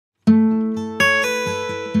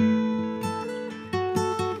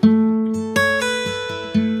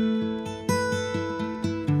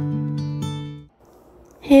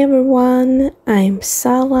Hey everyone, I'm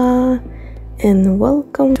Sala and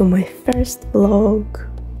welcome to my first vlog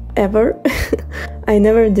ever. I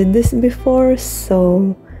never did this before,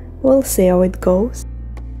 so we'll see how it goes.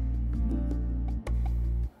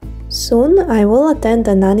 Soon I will attend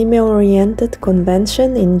an anime-oriented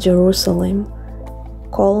convention in Jerusalem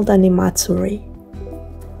called Ani-Matsuri.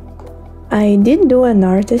 I did do an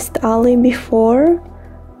artist alley before,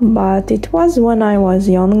 but it was when I was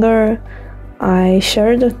younger. I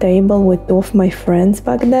shared a table with two of my friends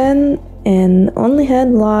back then and only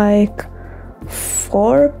had like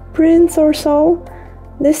 4 prints or so.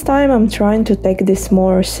 This time I'm trying to take this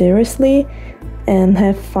more seriously and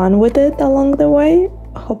have fun with it along the way,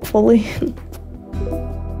 hopefully.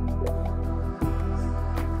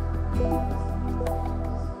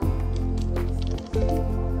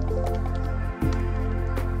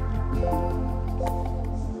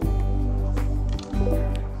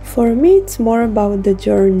 For me, it's more about the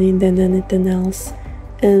journey than anything else,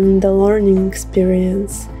 and the learning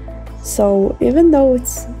experience. So even though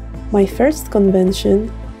it's my first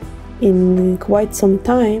convention in quite some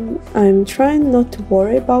time, I'm trying not to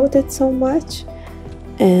worry about it so much,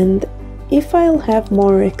 and if I'll have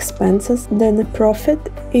more expenses than a profit,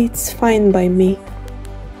 it's fine by me.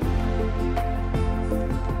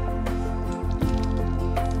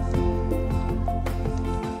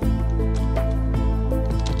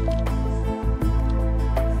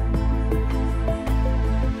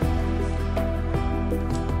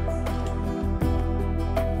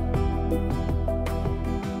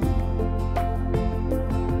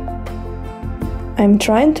 I'm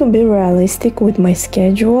trying to be realistic with my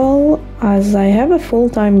schedule, as I have a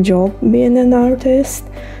full-time job being an artist,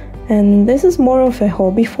 and this is more of a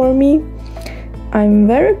hobby for me. I'm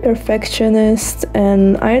very perfectionist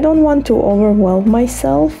and I don't want to overwhelm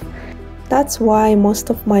myself. That's why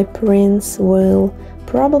most of my prints will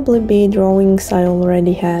probably be drawings I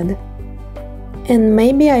already had. And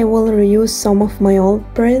maybe I will reuse some of my old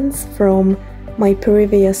prints from my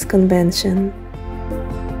previous convention.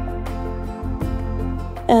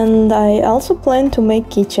 And I also plan to make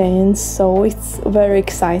keychains, so it's very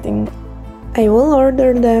exciting. I will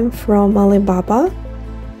order them from Alibaba,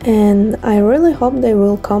 and I really hope they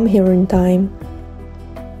will come here in time.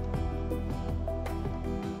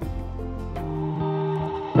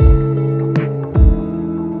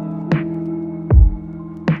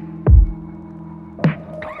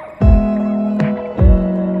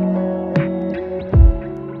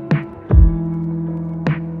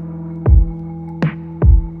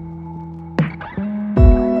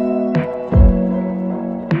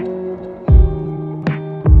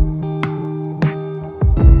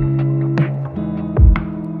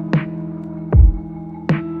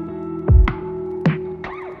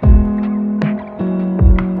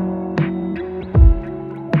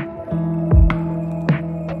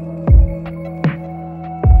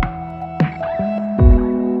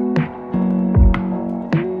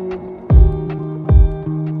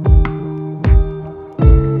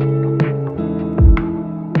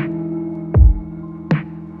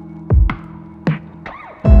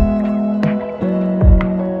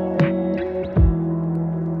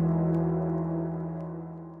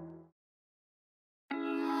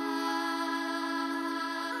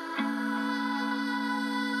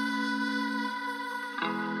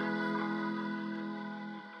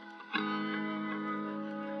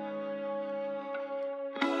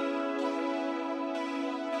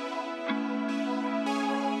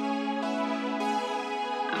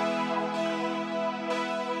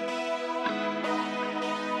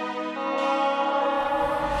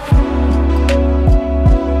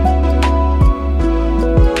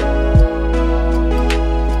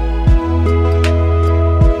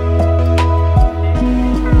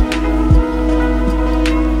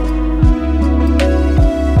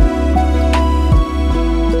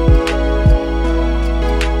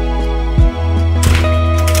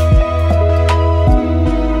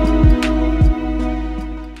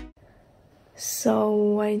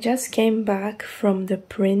 So I just came back from the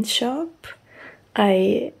print shop.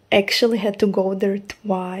 I actually had to go there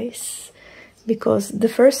twice because the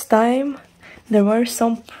first time there were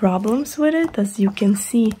some problems with it. As you can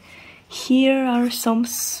see, here are some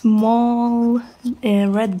small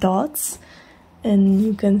red dots, and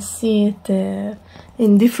you can see it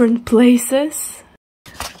in different places.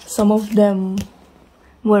 Some of them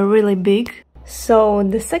were really big. So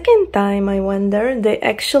the second time I went there, they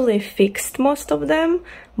actually fixed most of them,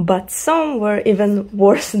 but some were even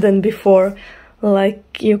worse than before.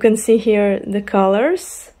 Like you can see here the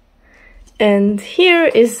colors, and here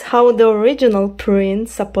is how the original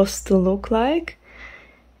print's supposed to look like.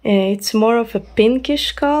 It's more of a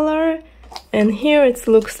pinkish color, and here it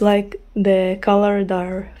looks like the colors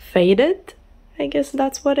are faded. I guess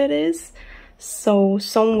that's what it is. So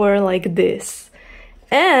somewhere like this.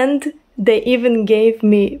 And they even gave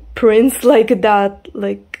me prints like that,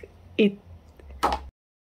 like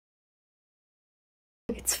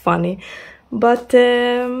it's funny. But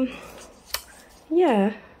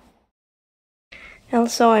yeah.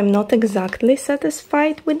 Also, I'm not exactly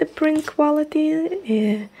satisfied with the print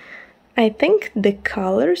quality. I think the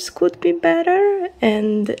colors could be better,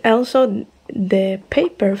 and also the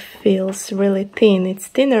paper feels really thin. It's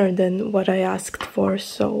thinner than what I asked for,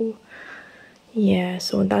 so yeah,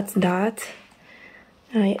 so that's that.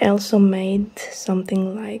 I also made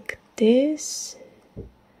something like this.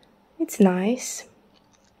 It's nice.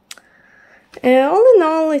 All in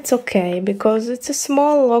all, it's okay, because it's a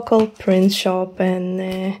small local print shop,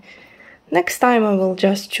 and next time I will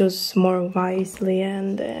just choose more wisely,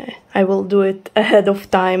 and I will do it ahead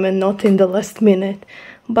of time and not in the last minute.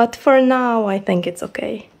 But for now, I think it's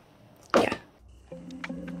okay. Yeah.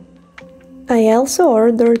 I also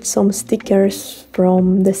ordered some stickers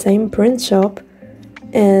from the same print shop,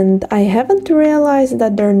 and I haven't realized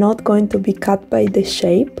that they're not going to be cut by the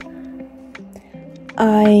shape.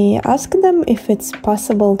 I asked them if it's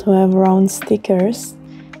possible to have round stickers,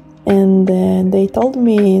 and they told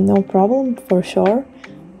me no problem for sure,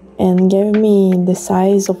 and gave me the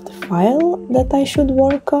size of the file that I should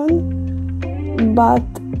work on. But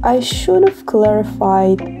I should have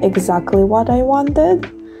clarified exactly what I wanted,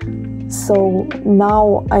 so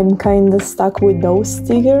now I'm kinda stuck with those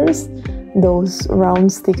stickers, those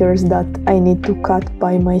round stickers that I need to cut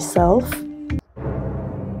by myself.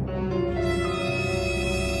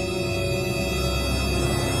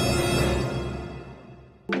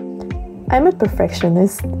 I'm a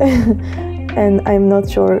perfectionist and I'm not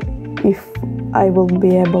sure if I will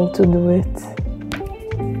be able to do it.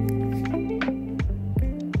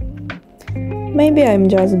 Maybe I'm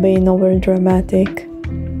just being over dramatic.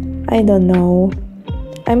 I don't know.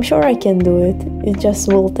 I'm sure I can do it. It just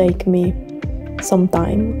will take me some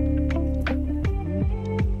time.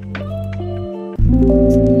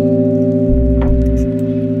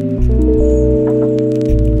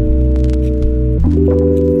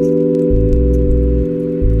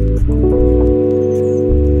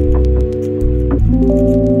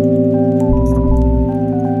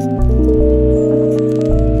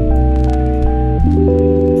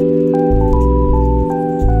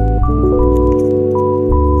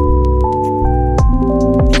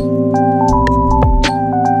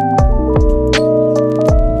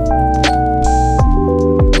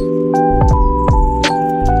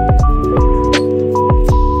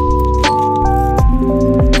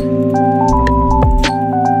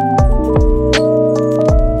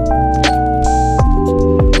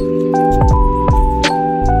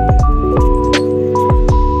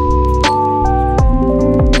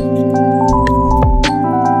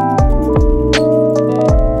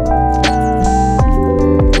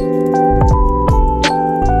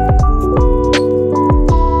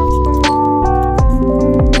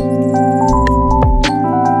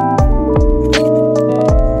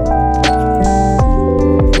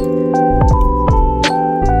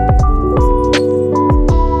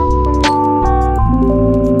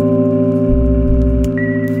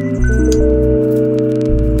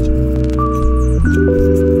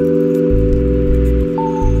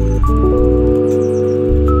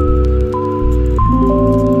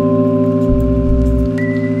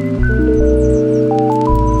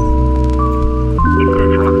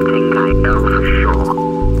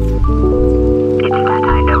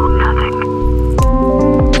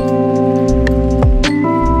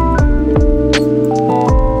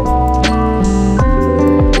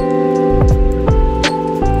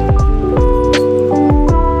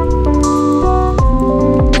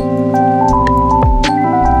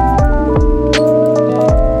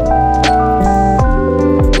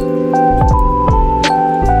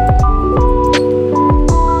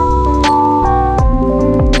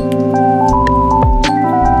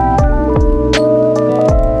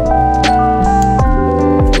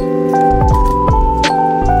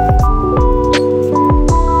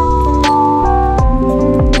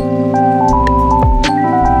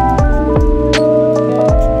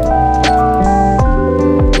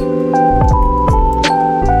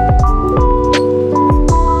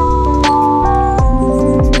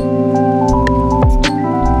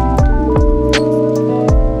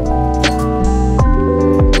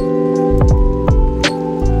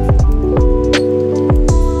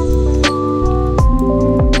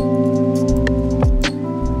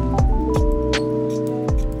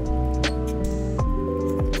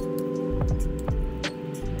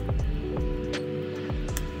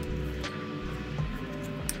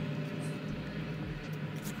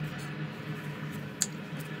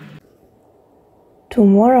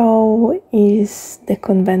 Tomorrow is the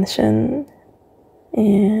convention.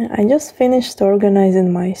 I just finished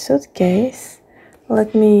organizing my suitcase.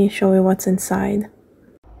 Let me show you what's inside.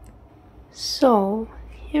 So,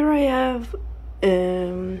 here I have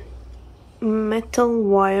a metal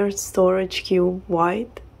wired storage cube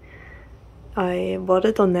white. I bought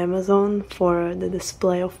it on Amazon for the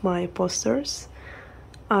display of my posters.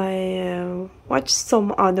 I watched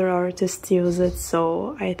some other artists use it,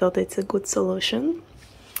 so I thought it's a good solution.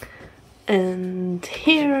 And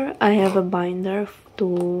here I have a binder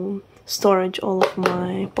to storage all of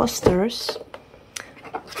my posters.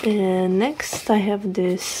 And next I have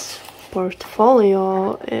this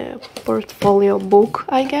portfolio book,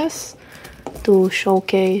 I guess, to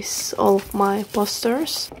showcase all of my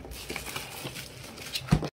posters.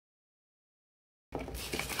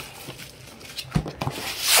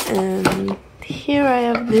 And here I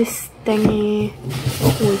have this thingy,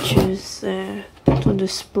 which is to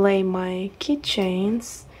display my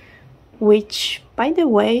keychains, which, by the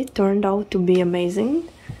way, turned out to be amazing.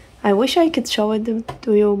 I wish I could show it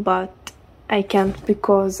to you, but I can't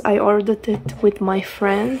because I ordered it with my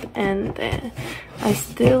friend and I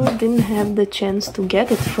still didn't have the chance to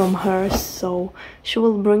get it from her, so she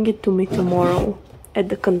will bring it to me tomorrow at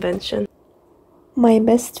the convention. My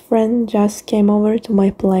best friend just came over to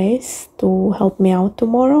my place to help me out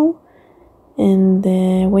tomorrow, and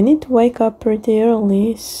we need to wake up pretty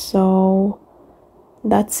early, so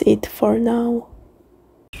that's it for now.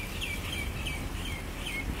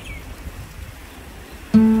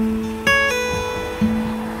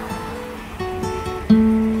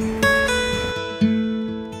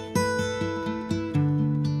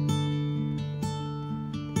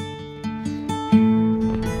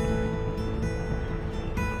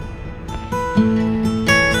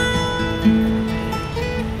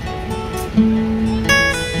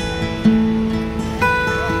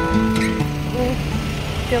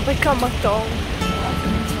 תראי כמה טוב.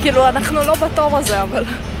 כאילו אנחנו לא בתור הזה, אבל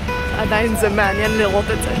עדיין זה מעניין לראות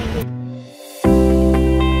את זה.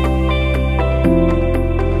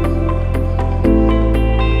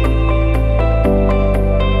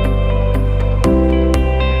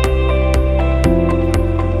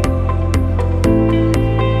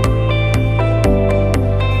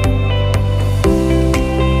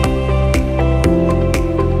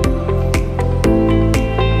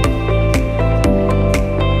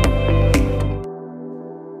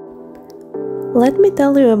 Let me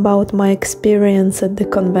tell you about my experience at the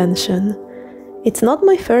convention. It's not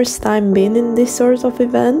my first time being in this sort of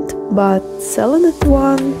event, but selling at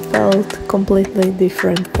one felt completely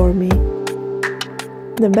different for me.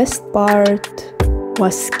 The best part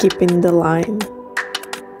was skipping the line.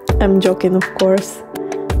 I'm joking, of course.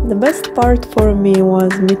 The best part for me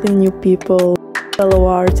was meeting new people, fellow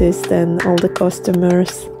artists and all the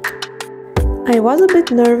customers. I was a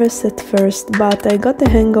bit nervous at first, but I got the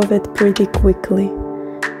hang of it pretty quickly.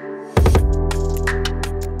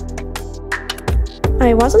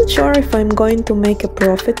 I wasn't sure if I'm going to make a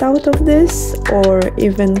profit out of this or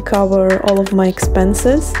even cover all of my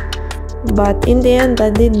expenses, but in the end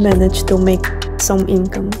I did manage to make some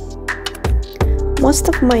income. Most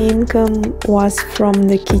of my income was from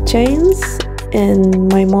the keychains and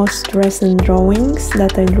my most recent drawings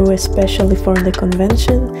that I drew especially for the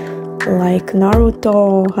convention, like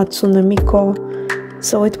Naruto, Hatsune Miku,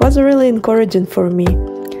 so it was really encouraging for me.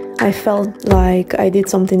 I felt like I did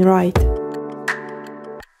something right.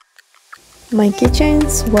 My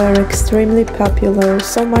keychains were extremely popular,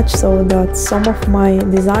 so much so that some of my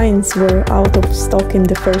designs were out of stock in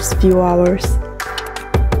the first few hours.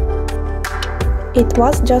 It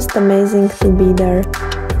was just amazing to be there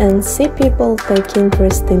and see people take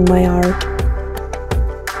interest in my art.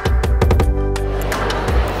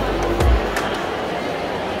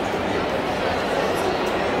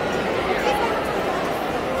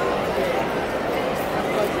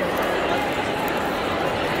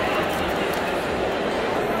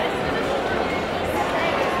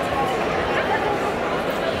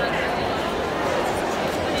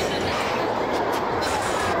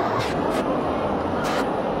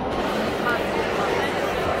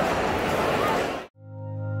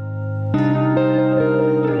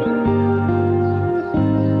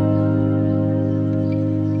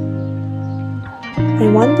 I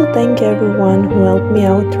want to thank everyone who helped me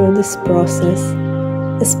out through this process,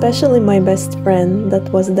 especially my best friend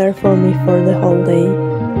that was there for me for the whole day.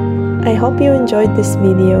 I hope you enjoyed this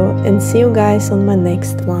video and see you guys on my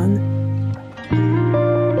next one.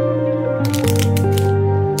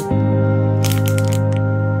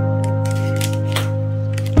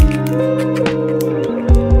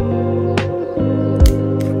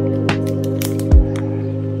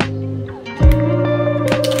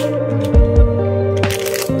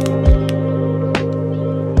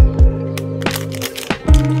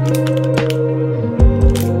 Bye.